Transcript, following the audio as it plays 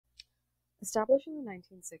Established in the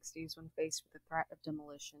 1960s when faced with the threat of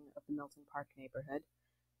demolition of the Milton Park neighborhood,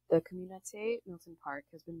 the Communauté Milton Park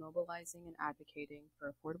has been mobilizing and advocating for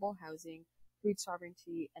affordable housing, food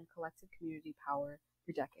sovereignty, and collective community power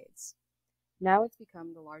for decades. Now it's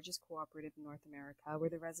become the largest cooperative in North America where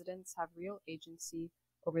the residents have real agency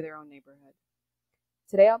over their own neighborhood.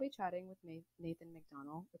 Today I'll be chatting with Nathan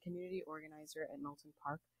McDonnell, a community organizer at Milton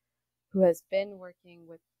Park, who has been working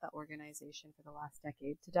with the organization for the last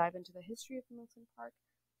decade to dive into the history of Milton Park,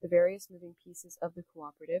 the various moving pieces of the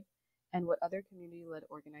cooperative, and what other community-led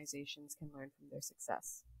organizations can learn from their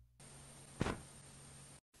success.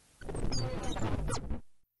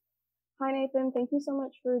 Hi, Nathan. Thank you so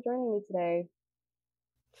much for joining me today.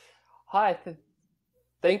 Hi.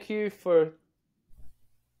 Thank you for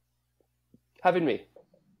having me.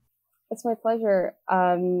 It's my pleasure.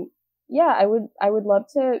 I would love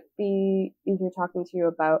to be here talking to you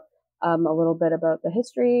about a little bit about the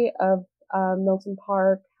history of Milton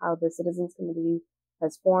Park, how the Citizens Committee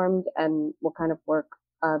has formed, and what kind of work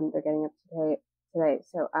they're getting up to today.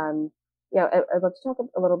 So, I'd love to talk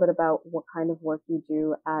a little bit about what kind of work you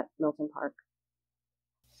do at Milton Park.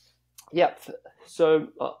 Yeah. So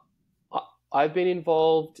I've been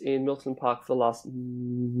involved in Milton Park for the last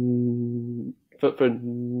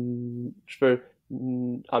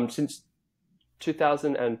since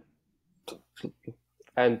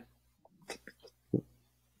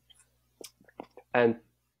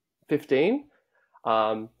 2015,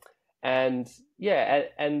 I'm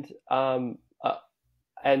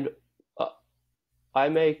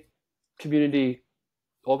a community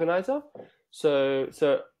organizer. So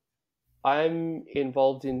I'm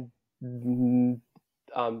involved in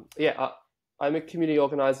I'm a community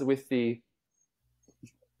organizer with the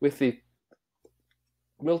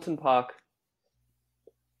Milton Park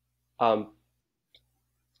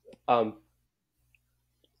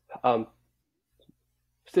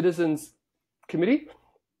Citizens Committee,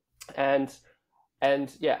 and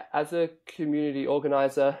as a community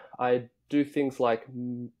organizer, I do things like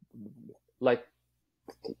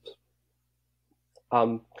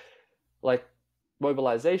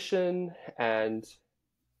mobilization and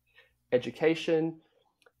education,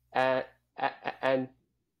 and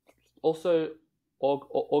also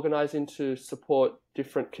organizing to support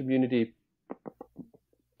different community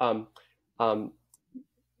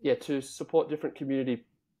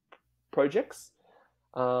projects.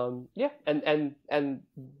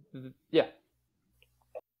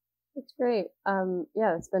 That's great.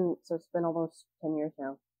 It's been almost 10 years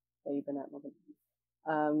now that you've been at Milton.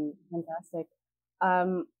 Fantastic.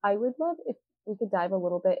 I would love if we could dive a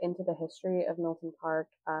little bit into the history of Milton Park,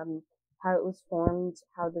 how it was formed,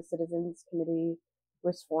 how the Citizens Committee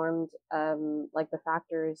was formed, like the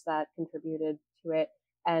factors that contributed to it,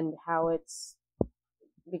 and how it's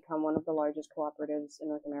become one of the largest cooperatives in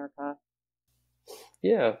North America.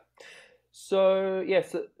 Yeah. So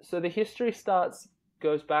the history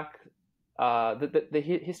goes back. The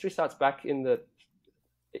history starts back in the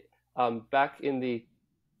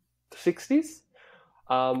 60s,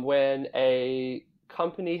 when a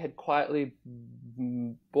company had quietly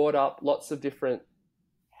bought up lots of different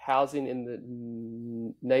housing in the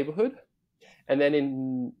neighborhood, and then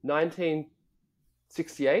in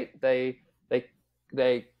 1968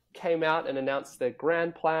 they came out and announced their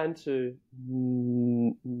grand plan to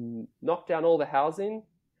knock down all the housing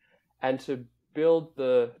and to build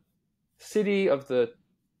the city of the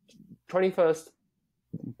 21st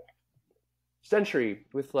century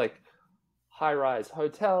with like high-rise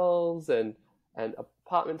hotels and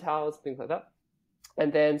apartment towers, things like that.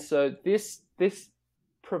 And then so this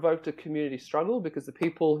provoked a community struggle because the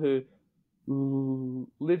people who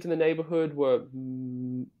lived in the neighborhood were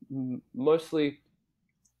mostly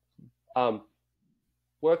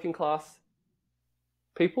working class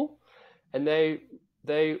people, and they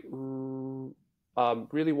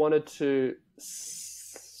really wanted to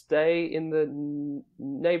stay in the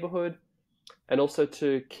neighborhood and also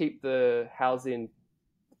to keep the housing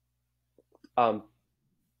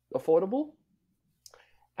affordable,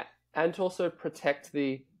 and to also protect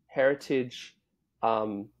the heritage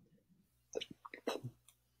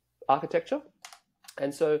architecture.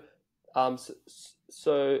 And so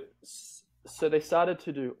they started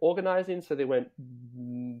to do organizing. So they went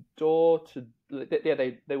door to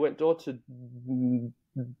they went door to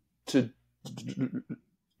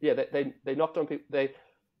they knocked on people.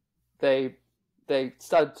 They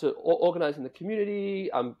started to organize in the community.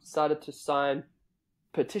 Started to sign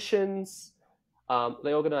petitions.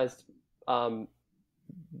 They organized.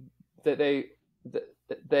 They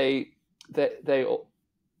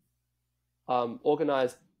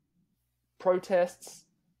organized protests.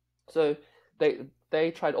 So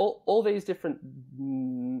they tried all these different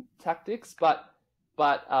tactics, but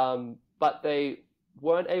they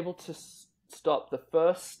weren't able to stop the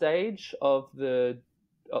first stage of the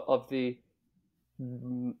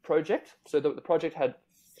project. So the project had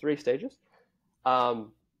 3 stages,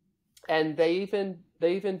 and they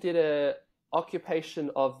even did a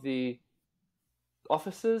occupation of the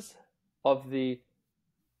offices of the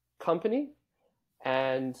company,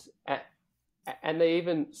 and they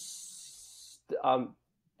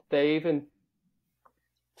even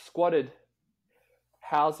squatted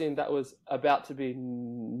housing that was about to be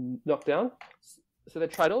knocked down. So they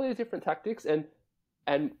tried all these different tactics and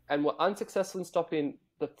were unsuccessful in stopping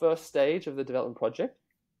the first stage of the development project.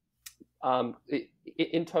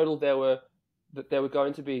 In total, there were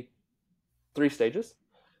going to be 3 stages.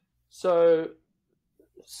 So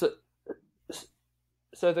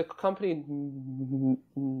the company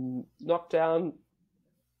knocked down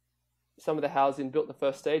some of the housing, built the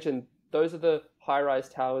first stage, and those are the high-rise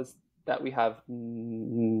towers that we have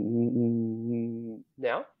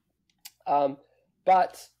now.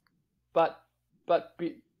 But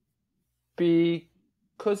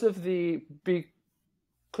because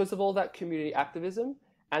of all that community activism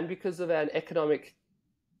and because of an economic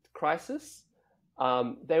crisis,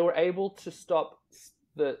 they were able to stop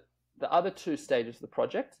the other 2 stages of the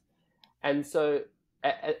project, and so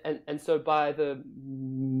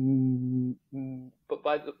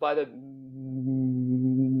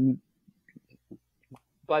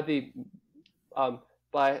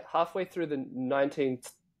by halfway through the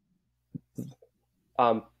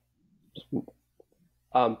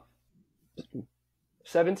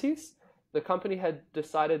 1970s, the company had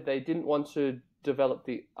decided they didn't want to develop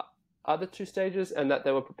the other 2 stages, and that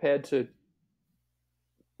they were prepared to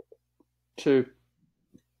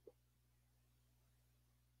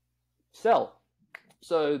sell.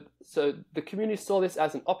 So the community saw this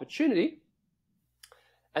as an opportunity,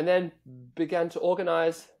 and then began to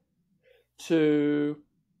organize to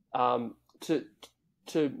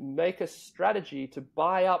make a strategy to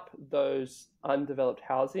buy up those undeveloped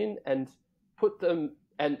housing and put them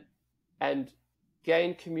and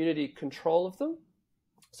gain community control of them,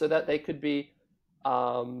 so that they could be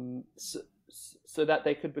so that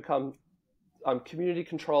they could become community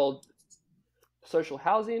controlled social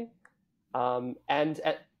housing, and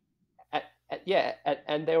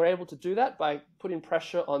they were able to do that by putting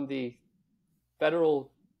pressure on the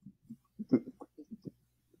federal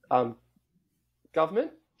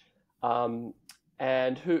government,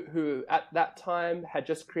 and who at that time had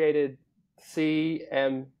just created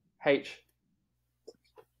CMHC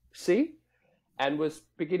and was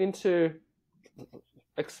beginning to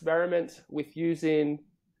experiment with in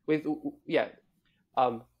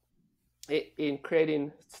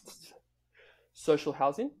creating social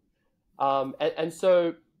housing, and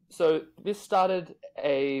so this started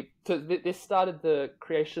the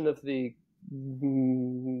creation of the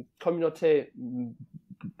communauté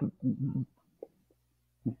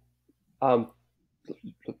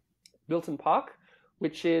Milton Park,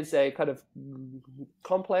 which is a kind of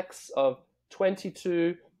complex of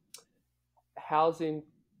 22 housing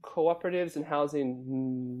cooperatives and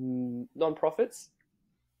housing non-profits,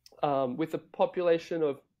 with a population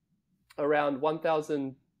of around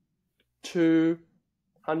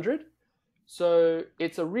 1,200. So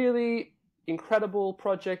it's a really incredible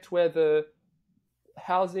project where the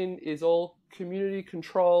housing is all community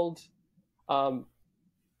controlled, and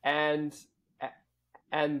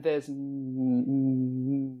there's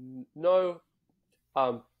no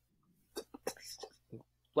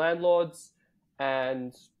landlords,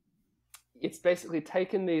 and it's basically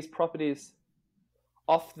taken these properties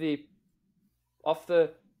off the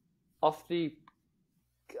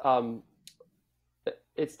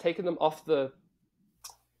it's taken them off the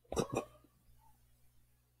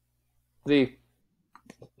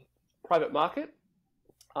private market.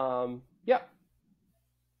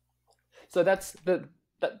 So that's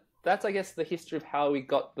I guess the history of how we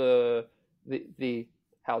got the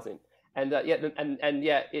housing, and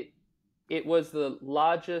it was the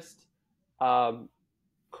largest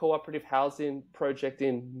cooperative housing project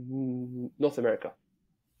in North America.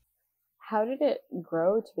 How did it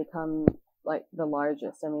grow to become like the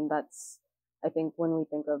largest? I mean, I think when we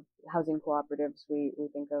think of housing cooperatives, we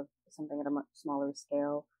think of something at a much smaller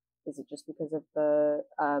scale. Is it just because of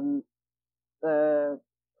the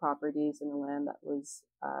properties and the land that was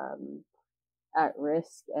at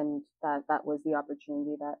risk, and that was the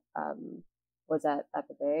opportunity that was at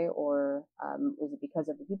the Bay, or was it because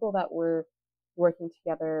of the people that were working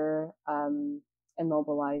together and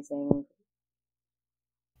mobilizing?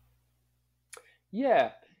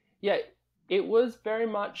 Yeah. it was very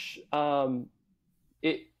much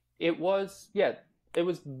it was yeah it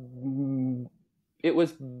was it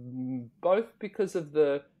was both because of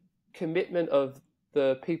the commitment of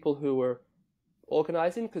the people who were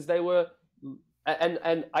organizing, because they were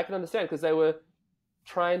and I can understand, because they were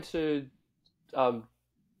trying to um,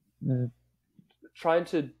 trying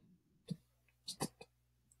to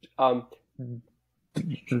um,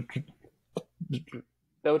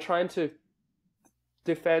 they were trying to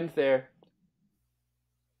defend their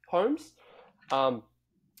homes. I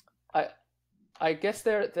I guess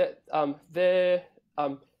there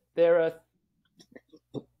are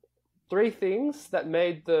three things that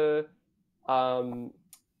made the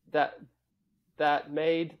that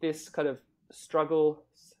made this kind of struggle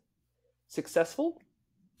successful.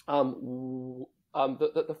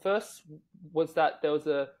 The first was that there was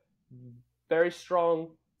a very strong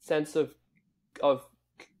sense of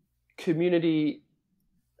community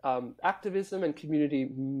activism and community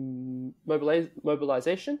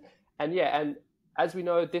mobilization, and and as we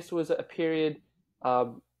know, this was a period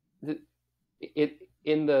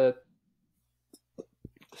in the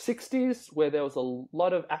 60s where there was a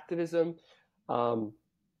lot of activism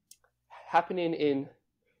happening in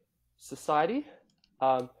society.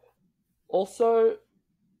 Also,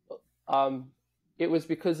 it was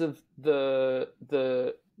because of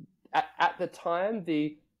at the time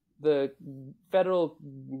the federal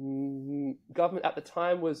government at the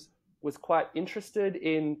time was quite interested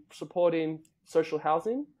in supporting social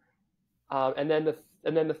housing, and then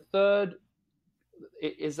the third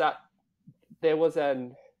is that there was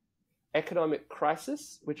an economic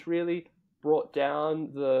crisis which really brought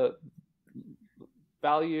down the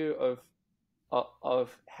value of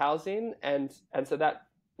housing, and so that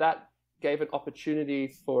gave an opportunity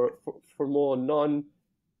for more non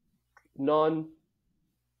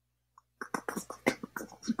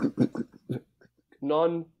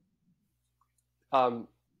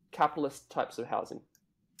capitalist types of housing,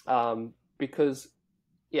 because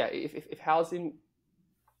if housing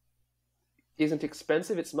isn't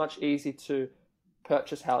expensive, it's much easier to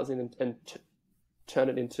purchase housing and turn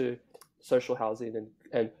it into social housing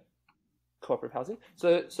and cooperative housing.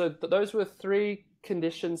 So those were three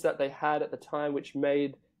conditions that they had at the time, which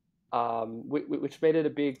made it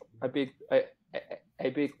a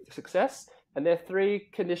big success. And there are three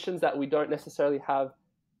conditions that we don't necessarily have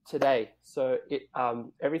today. So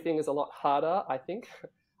everything is a lot harder, I think.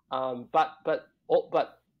 But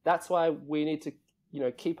that's why we need to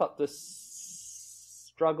keep up this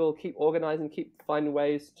struggle, keep organizing, keep finding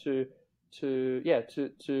ways to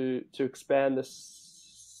expand this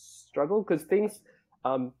struggle, because things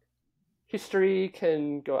history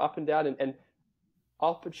can go up and down, and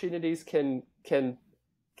opportunities can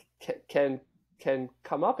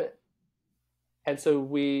come up, and so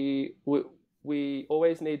we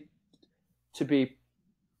always need to be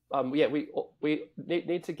we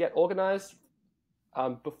need to get organized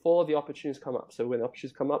before the opportunities come up. So when the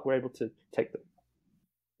opportunities come up, we're able to take them.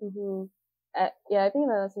 Mm-hmm. I think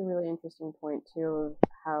that's a really interesting point too, of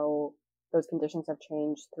how those conditions have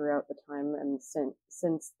changed throughout the time, and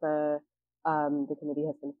since the committee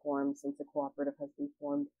has been formed, since the cooperative has been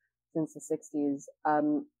formed, since the 60s.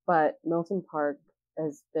 But Milton Park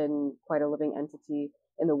has been quite a living entity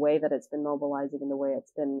in the way that it's been mobilizing, in the way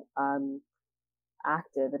it's been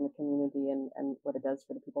active in the community, and what it does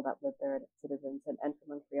for the people that live there, and its citizens, and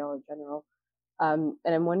for Montreal in general. And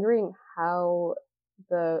I'm wondering how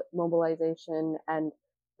the mobilization and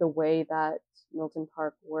the way that Milton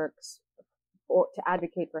Park works to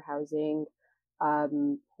advocate for housing,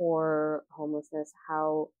 for homelessness,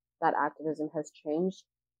 how that activism has changed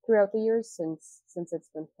throughout the years since it's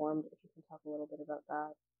been formed. If you can talk a little bit about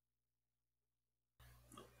that.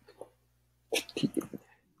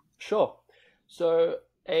 Sure. So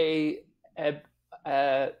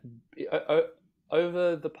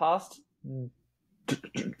over the past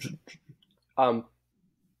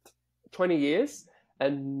 20 years,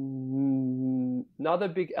 and another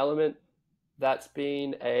big element that's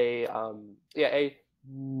been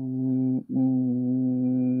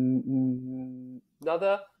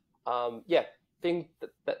another thing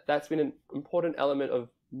that's been an important element of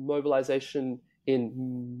mobilization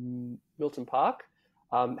in Milton Park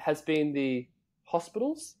has been the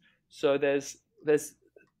hospitals. So there's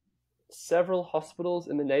several hospitals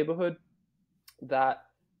in the neighborhood that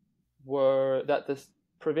the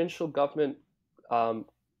provincial government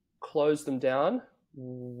closed them down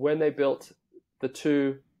when they built the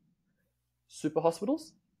two super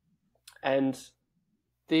hospitals. And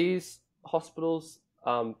these hospitals,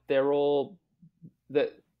 they're all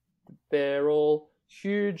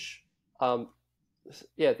huge.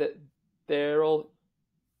 they're all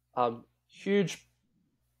huge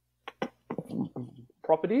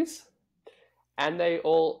properties, and they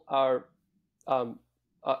all are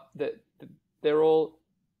they're all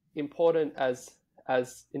important as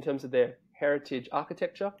in terms of their heritage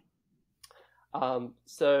architecture.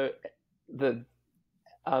 So the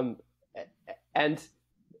and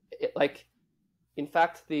like, in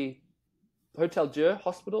fact, the Hotel Dieu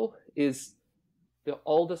Hospital is the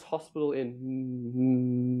oldest hospital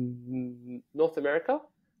in North America.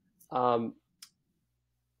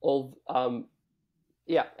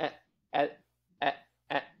 Yeah,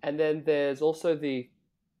 and then there's also the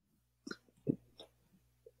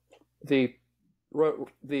Royal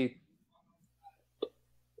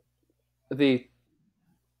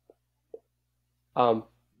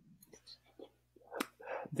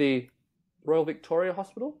Victoria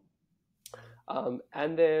Hospital,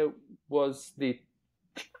 and there was the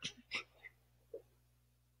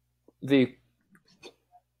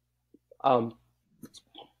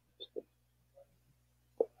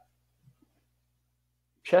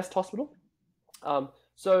Chest Hospital.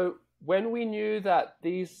 So when we knew that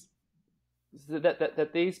these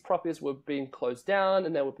properties were being closed down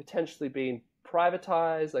and they were potentially being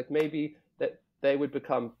privatized, like maybe that they would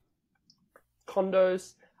become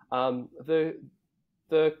condos, the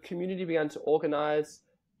community began to organize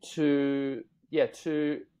to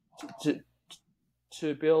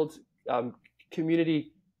build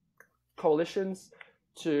community coalitions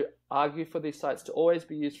to argue for these sites to always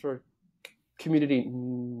be used for community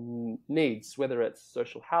needs, whether it's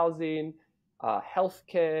social housing,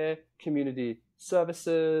 healthcare, community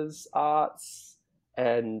services, arts,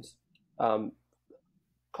 and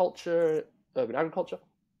culture, urban agriculture.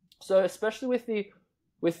 So especially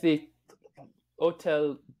with the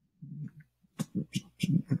Hotel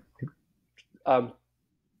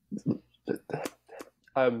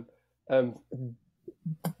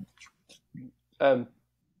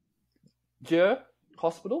Dieu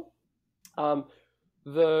Hospital,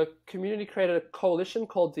 the community created a coalition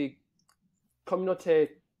called the Communauté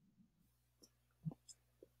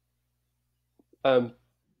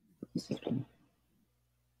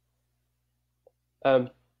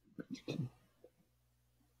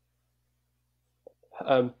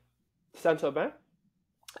Saint-Aubin,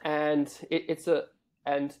 and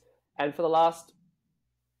for the last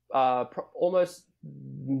almost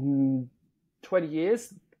 20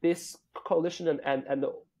 years, this coalition and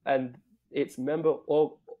its member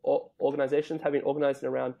organizations have been organizing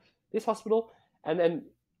around this hospital, and then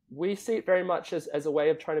we see it very much as a way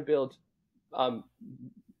of trying to build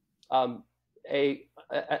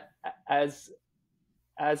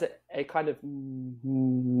as a kind of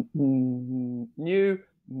new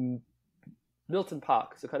Milton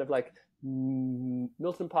Park, so kind of like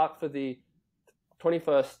Milton Park for the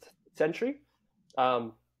 21st century.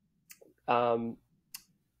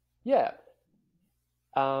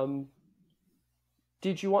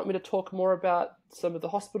 Did you want me to talk more about some of the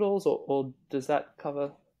hospitals, or does that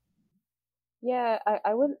cover? Yeah,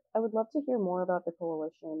 I would love to hear more about the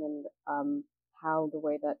coalition and how the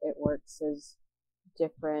way that it works is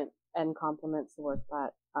different and complements the work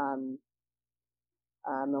that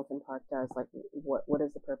Milton Park does. Like, what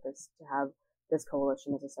is the purpose to have this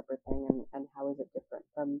coalition as a separate thing, and how is it different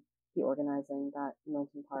from the organizing that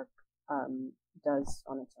Milton Park does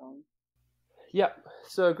on its own? Yeah,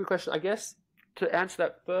 so good question. I guess to answer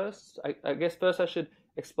that first, I guess first I should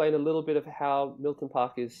explain a little bit of how Milton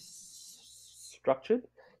Park is structured,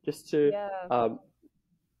 just to kind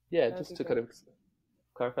of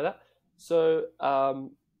clarify that. So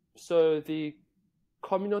so the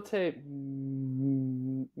Communauté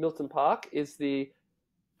Milton Park is the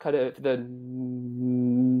kind of the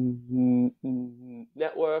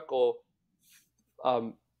network or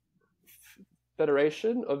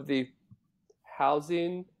federation of the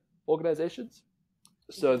housing organizations.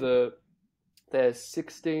 So there's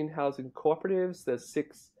 16 housing cooperatives, there's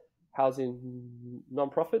 6 housing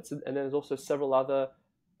non-profits, and then there's also several other.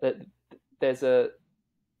 There's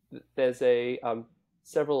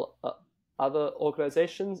several other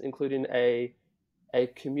organizations, including a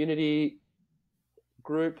community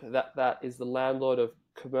group that is the landlord of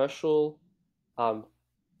commercial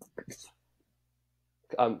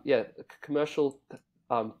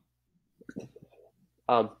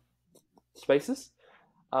spaces.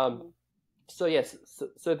 So yes,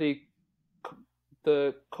 so the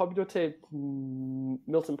Communauté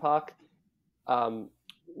Milton Park,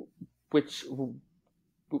 which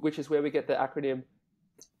is where we get the acronym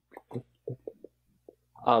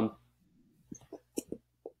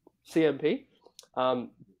CMP.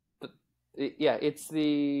 It's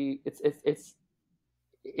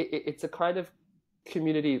it's a kind of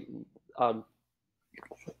community um,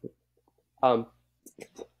 um,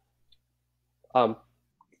 um,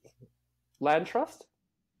 land trust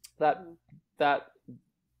that that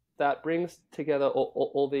that brings together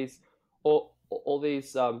all these all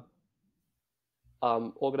these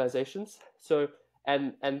organizations. So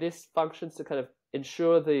and this functions to kind of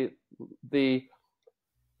ensure the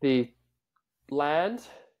the land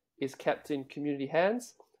is kept in community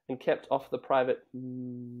hands and kept off the private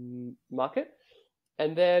market.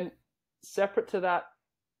 And then separate to that,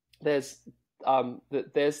 there's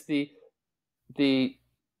the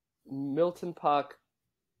Milton Park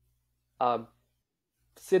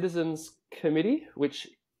Citizens Committee, which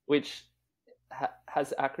has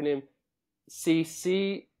the acronym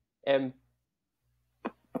CCM.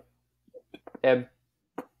 Yeah.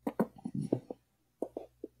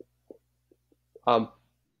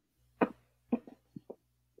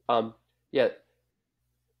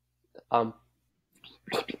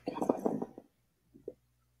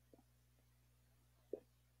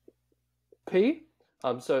 P.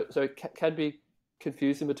 So it can be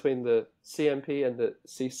confusing between the CMP and the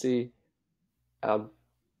CC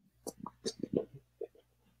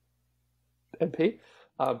MP.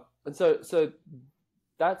 And so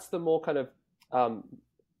that's the more kind of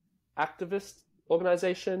activist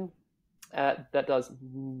organization that does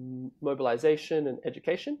mobilization and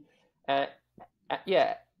education.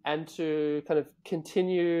 Yeah, and to kind of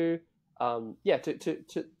continue,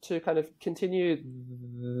 to kind of continue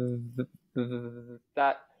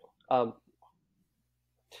that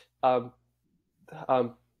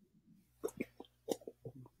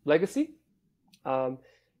legacy.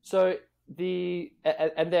 So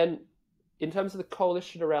and then in terms of the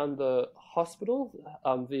coalition around the hospital,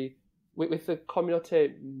 with the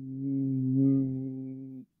Communauté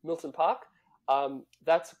Milton Park,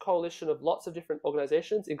 that's a coalition of lots of different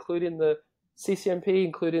organizations, including the CCMP,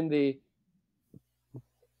 including the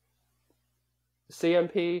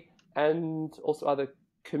CMP, and also other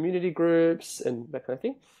community groups and that kind of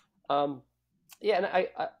thing. And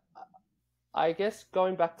I guess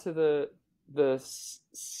going back to the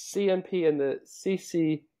CMP and the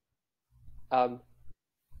CC,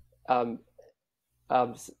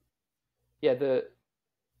 the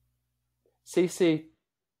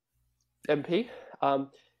CCMP,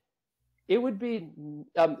 it would be,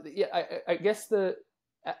 I guess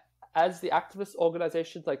as the activist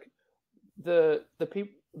organizations, like the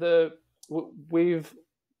people, we've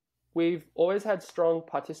always had strong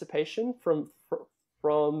participation from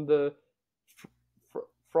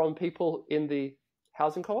people in the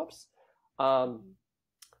housing co-ops,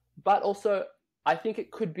 but also I think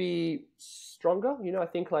it could be stronger. I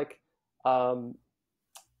think like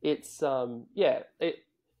it's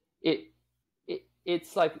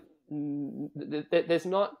it's like there's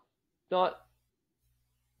not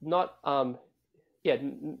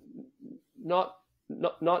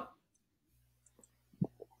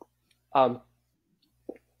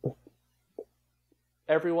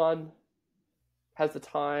everyone has the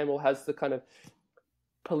time or has the kind of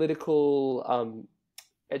political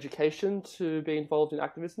education to be involved in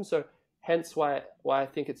activism. So hence why I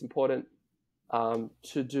think it's important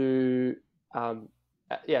to do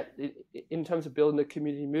in terms of building a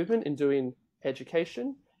community movement and doing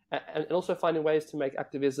education and also finding ways to make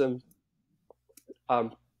activism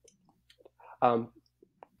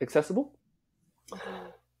accessible.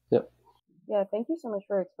 Yeah, thank you so much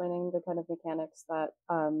for explaining the kind of mechanics that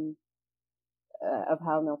of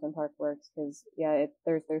how Milton Park works, because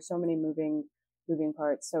there's so many moving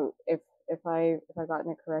parts. So if I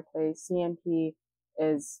gotten it correctly, CMP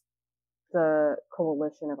is the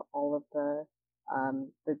coalition of all of the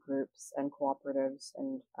groups and cooperatives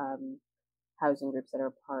and housing groups that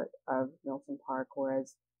are part of Milton Park,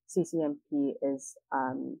 whereas CCMP is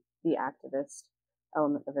the activist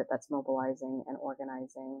element of it that's mobilizing and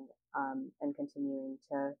organizing and continuing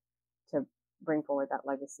to bring forward that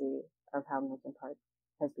legacy of how Milton Park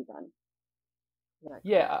has begun.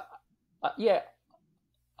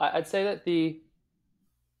 I'd say that the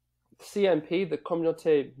CMP, the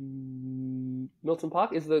Communauté Milton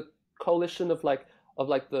Park, is the coalition of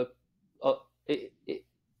the it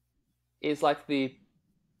is like the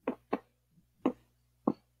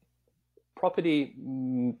property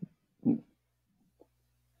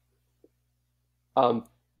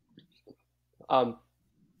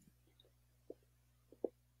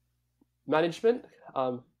management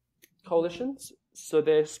coalitions. So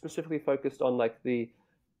they're specifically focused on like the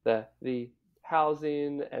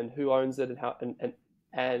housing and who owns it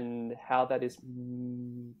and how that is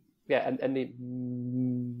and the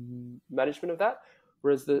management of that.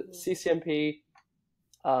 Whereas the CCMP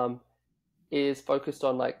um, is focused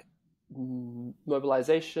on like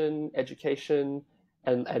mobilization, education,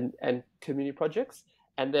 and community projects.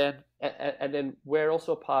 And then we're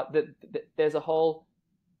also a part that there's a whole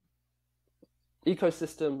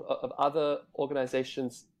ecosystem of other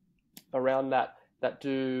organizations around that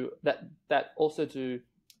also do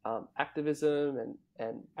activism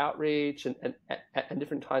and outreach and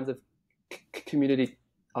different kinds of community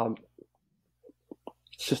um,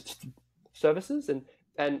 services.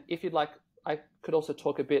 And if you'd like, I could also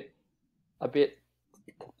talk a bit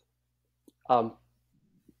um,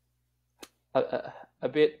 a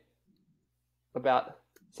bit about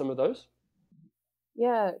some of those.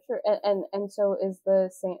 Yeah, sure. And so is the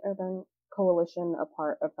Saint Urbain Coalition a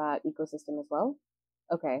part of that ecosystem as well?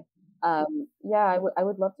 Okay. Yeah, I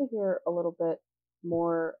would love to hear a little bit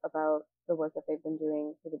more about the work that they've been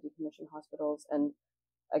doing for the decommissioned hospitals, and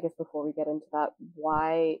I guess before we get into that,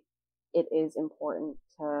 why it is important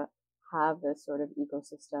to have this sort of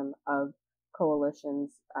ecosystem of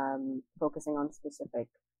coalitions focusing on specific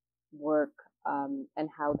work, and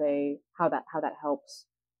how that helps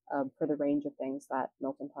for the range of things that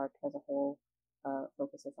Milton Park as a whole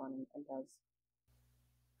focuses on and does.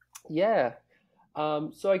 Yeah.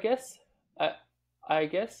 So I, I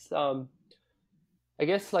guess I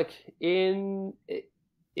guess like in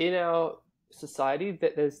our society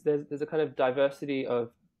that there's a kind of diversity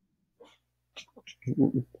of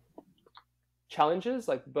challenges,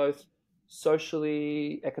 like both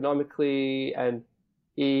socially, economically, and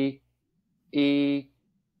e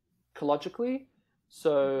ecologically.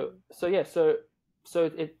 So yeah, so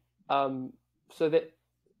it so that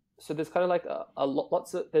so there's kind of like a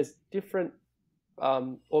lots of there's different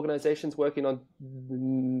organizations working on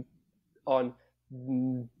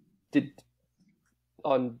did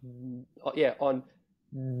on yeah on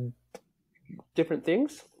different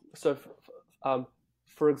things. So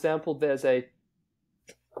for example, there's a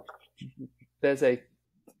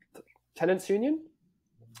tenants union.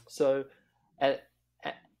 So and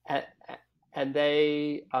and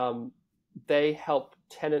they help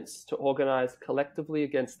tenants to organize collectively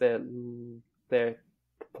against their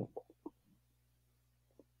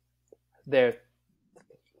their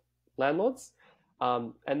landlords,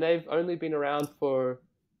 and they've only been around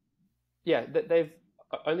they've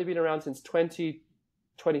only been around since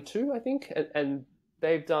 2022, I think, and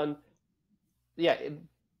they've done that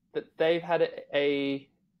they've had a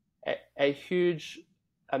huge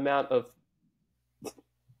amount of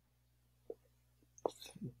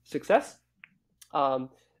success, and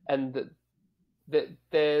that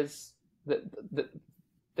there's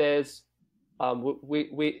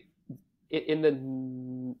we in the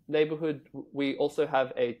neighborhood we also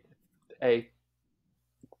have a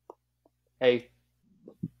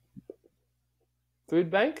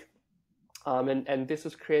food bank, and this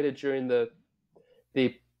was created during the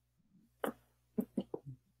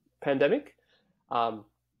pandemic, and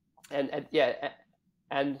yeah,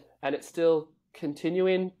 and it's still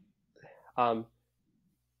continuing.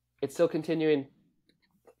 It's still continuing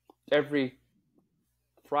every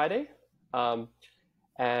Friday, and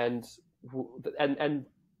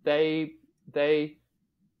they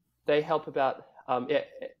help about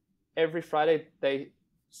every Friday they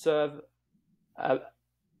serve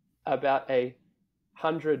about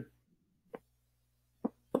 100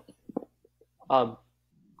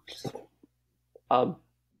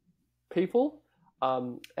 people,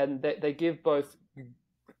 and they give both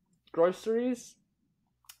groceries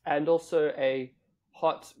and also a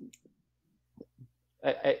hot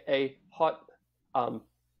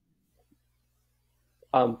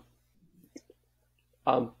um, um,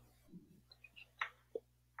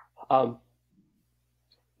 um,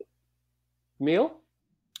 meal,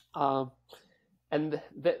 and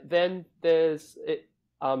then there's it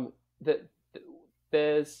that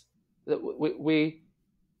there's that we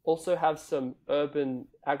also have some urban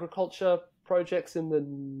agriculture projects in the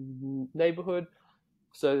neighborhood.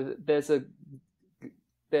 So there's a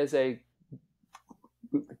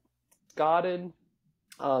garden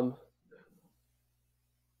on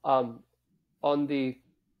the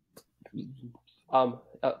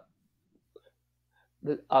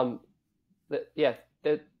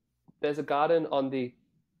there's a garden on the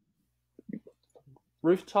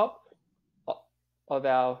rooftop of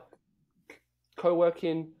our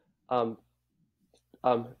co-working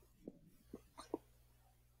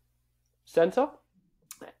center,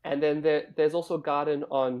 and then there's also a garden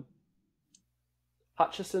on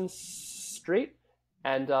Hutchison Street,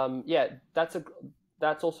 and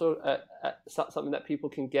that's also something that people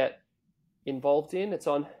can get involved in. It's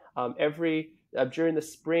on every during the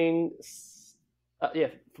spring,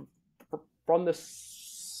 from the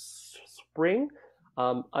spring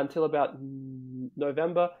until about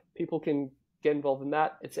November. People can get involved in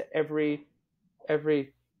that. It's every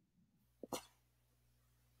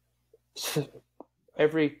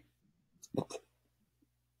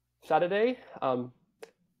Saturday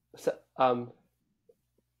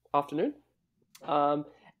afternoon.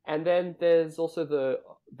 And then there's also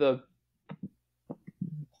the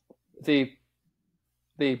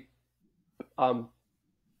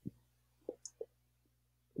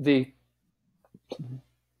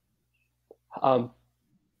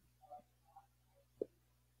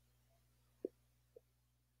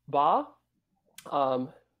bar,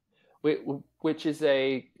 which is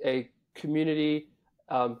a community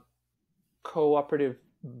cooperative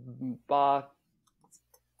bar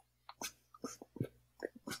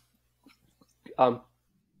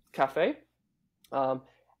cafe,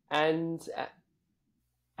 and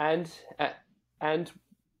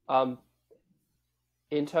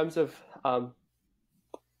in terms of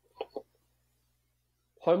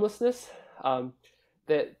homelessness,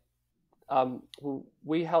 that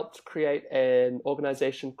we helped create an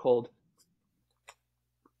organization called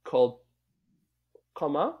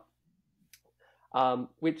Comma,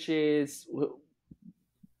 which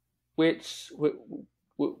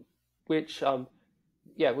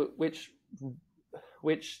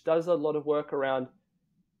does a lot of work around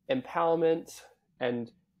empowerment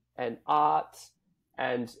and art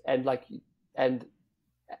and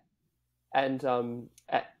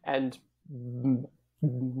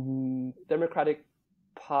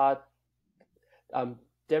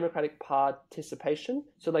democratic participation.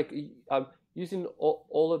 So using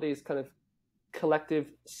all of these kind of collective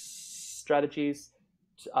strategies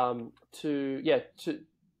to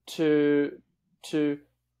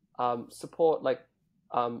support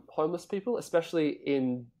homeless people, especially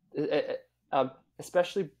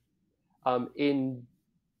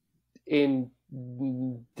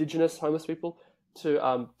indigenous homeless people,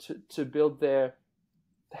 to build their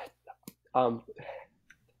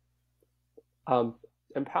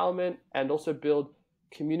empowerment and also build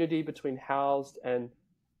community between housed and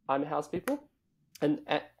unhoused people, and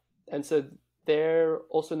so they're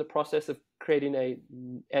also in the process of creating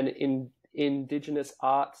an indigenous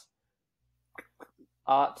art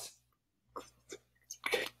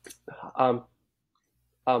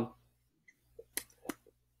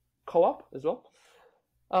co-op as well.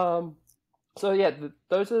 So yeah,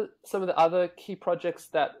 those are some of the other key projects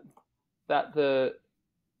that the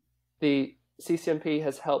CCMP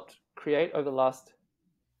has helped create over the last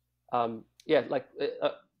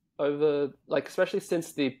especially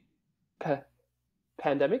since the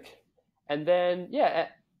pandemic. And then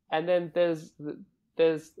there's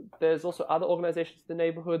also other organizations in the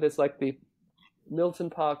neighborhood. There's the Milton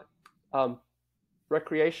Park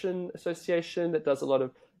Recreation Association that does a lot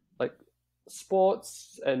of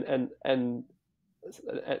sports and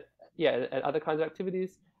other kinds of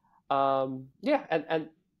activities. And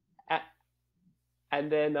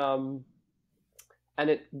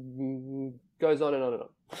it goes on and on and on.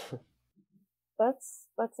 That's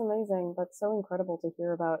amazing. That's so incredible to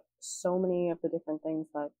hear about so many of the different things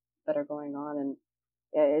that are going on, and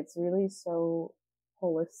it's really so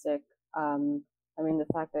holistic. I mean, the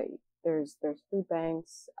fact that there's food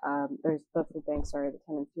banks, there's the food banks, sorry, the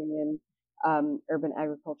tenants union, urban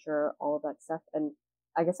agriculture, all of that stuff. And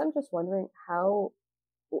I guess I'm just wondering how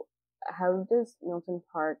does Milton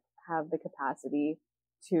Park have the capacity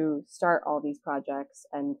to start all these projects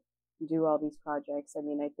and do all these projects? I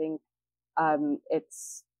mean, I think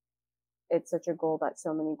it's such a goal that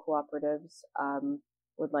so many cooperatives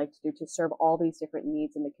would like to do, to serve all these different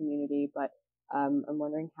needs in the community. But I'm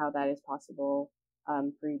wondering how that is possible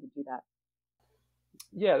for you to do that.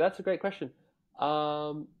 Yeah, that's a great question.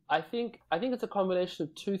 I think it's a combination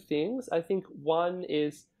of two things. I think one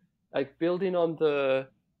is building on the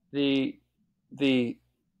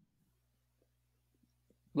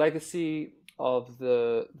legacy of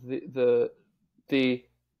the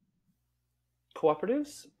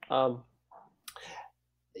cooperatives.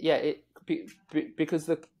 Because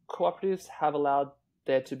the cooperatives have allowed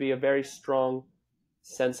there to be a very strong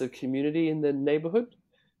sense of community in the neighborhood,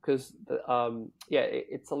 because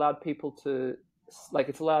it's allowed people to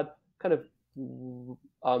it's allowed kind of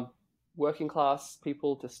working class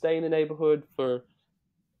people to stay in the neighborhood for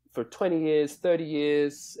 20 years, 30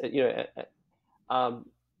 years,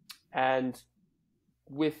 and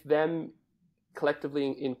with them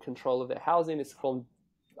collectively in control of their housing, it's formed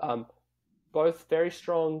both very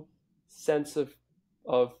strong sense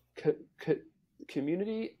of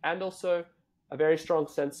community and also a very strong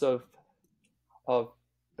sense of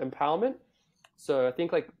empowerment. So I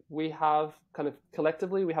think we have kind of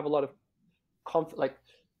collectively, we have a lot of like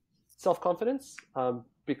self-confidence,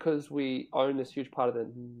 because we own this huge part of the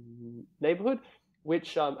neighborhood,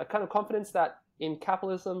 which a kind of confidence that in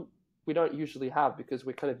capitalism we don't usually have, because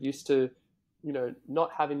we're kind of used to,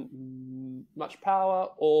 not having much power,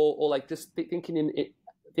 or like just thinking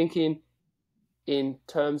in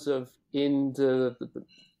terms of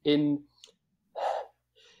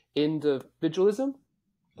individualism.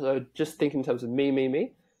 So just think in terms of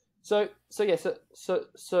me. So this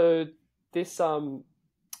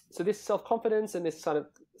this self-confidence and this kind of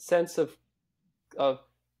sense of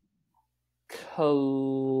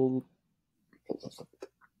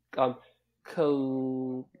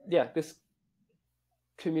this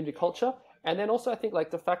community culture. And then also I think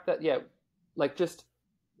like the fact that like just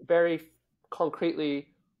very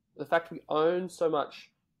concretely, the fact we own so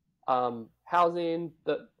much housing,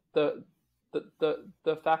 the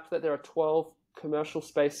fact that there are 12 commercial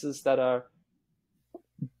spaces that are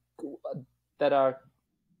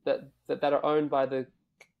owned by the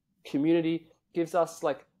community gives us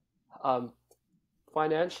like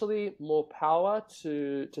financially more power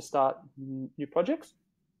to start new projects.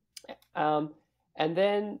 And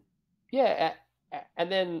then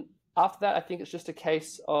after that, I think it's just a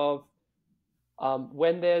case of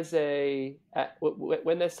when there's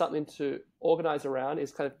something to organize around,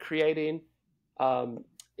 is kind of creating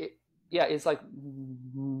it's like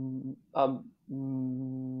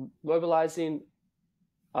mobilizing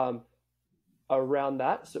around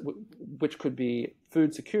that, so, which could be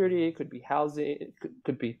food security, could be housing,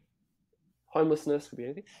 could be homelessness, could be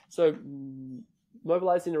anything. So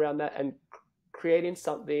mobilizing around that and creating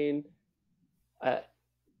something,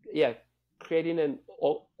 creating an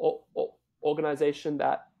organization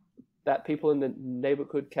that people in the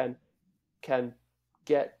neighborhood can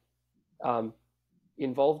get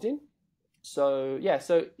involved in. So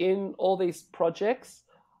in all these projects,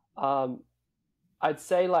 I'd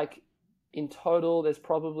say like in total there's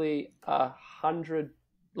probably 100,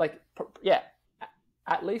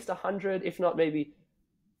 at least 100, if not maybe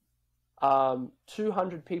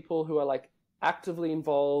 200 people who are like actively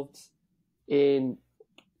involved in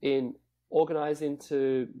organizing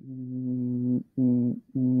to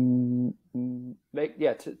make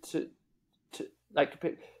to like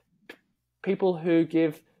people who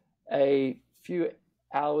give a few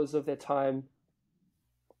hours of their time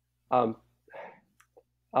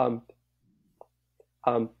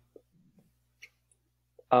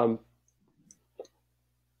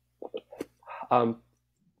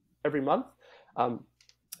every month,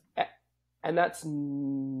 and that's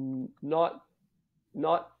not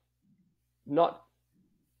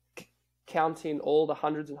counting all the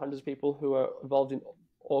hundreds and hundreds of people who are involved in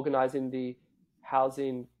organizing the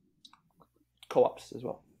housing co-ops as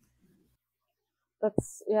well. That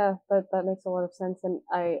makes a lot of sense, and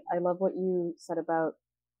I love what you said about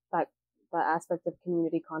that aspect of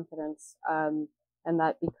community confidence, and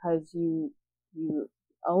that because you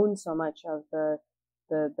own so much of the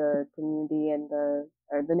community and the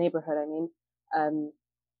neighborhood, I mean,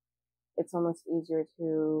 it's almost easier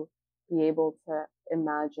to be able to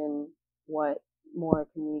imagine what more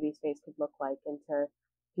community space could look like, and to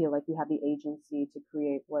feel like you have the agency to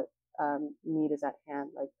create what need is at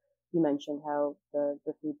hand. Like you mentioned how the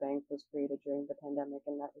food bank was created during the pandemic,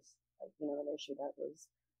 and that was an issue that was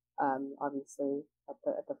obviously at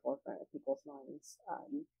the forefront of people's minds.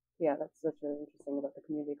 That's really interesting about the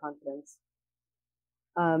community confidence.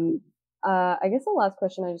 I guess the last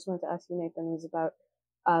question I just wanted to ask you, Nathan, was about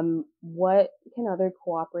what can other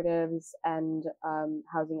cooperatives and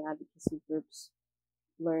housing advocacy groups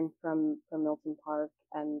learn from Milton Park,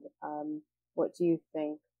 and what do you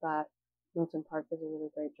think that Milton Park does a really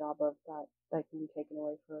great job of that can be taken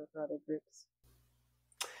away for other groups?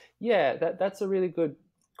 Yeah, that's a really good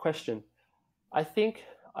question. I think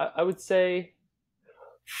I would say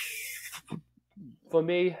for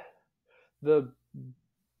me, the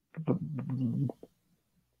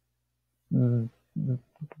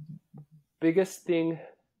biggest thing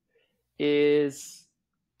is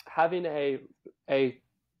having a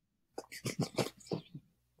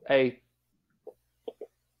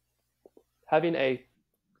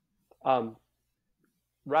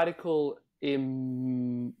radical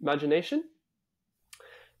imagination.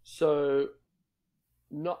 So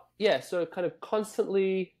kind of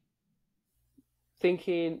constantly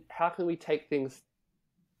thinking, how can we take things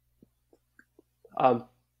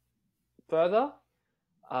further?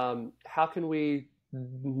 How can we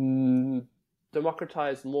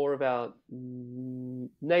democratize more of our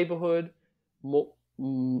neighborhood, more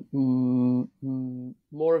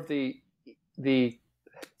of the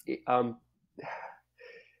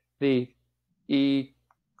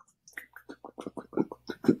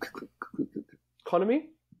economy.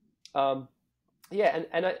 And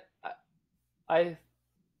I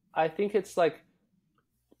think it's like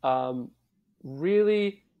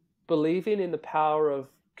really believing in the power of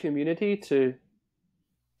community to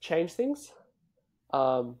change things,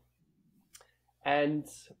 and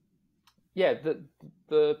yeah,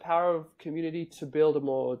 the power of community to build a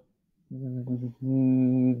more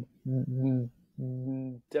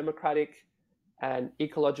democratic and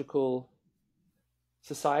ecological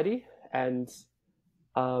society. And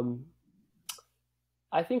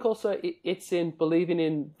I think also it's in believing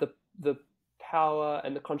in the power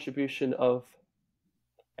and the contribution of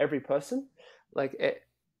every person. Like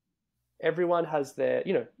everyone has their,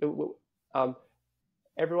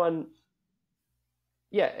 everyone,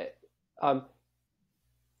 yeah,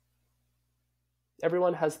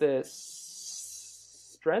 everyone has their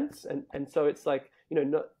strengths, and so it's like,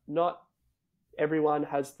 not everyone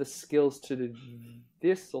has the skills to do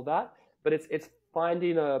this or that, but it's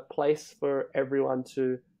finding a place for everyone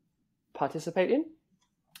to participate in.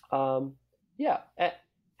 And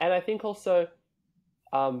I think also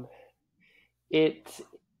it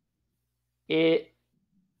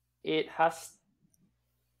has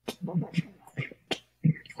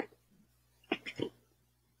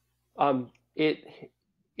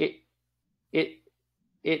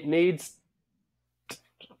it needs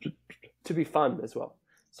to be fun as well.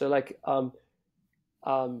 So like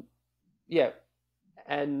yeah,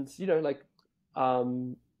 and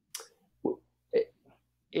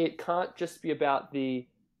it can't just be about the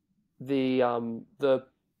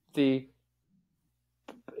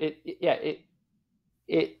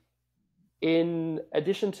in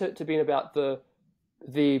addition to being about the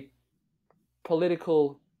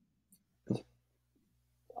political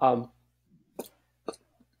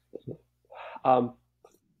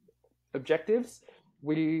objectives,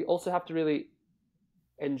 we also have to really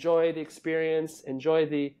enjoy the experience, enjoy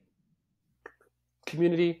the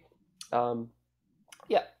community.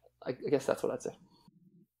 I guess that's what I'd say.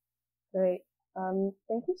 Great.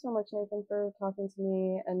 Thank you so much, Nathan, for talking to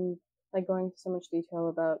me and like going into so much detail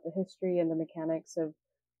about the history and the mechanics of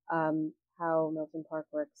how Milton Park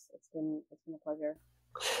works. It's been a pleasure.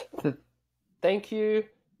 Thank you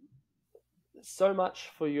so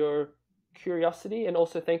much for your curiosity, and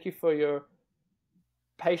also thank you for your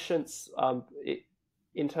patience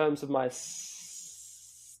in terms of my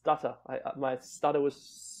stutter. My stutter was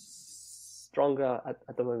stronger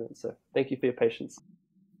at the moment, so thank you for your patience.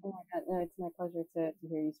 Oh my God, no, it's my pleasure to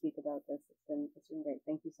hear you speak about this. It's been great.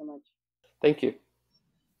 Thank you so much. Thank you.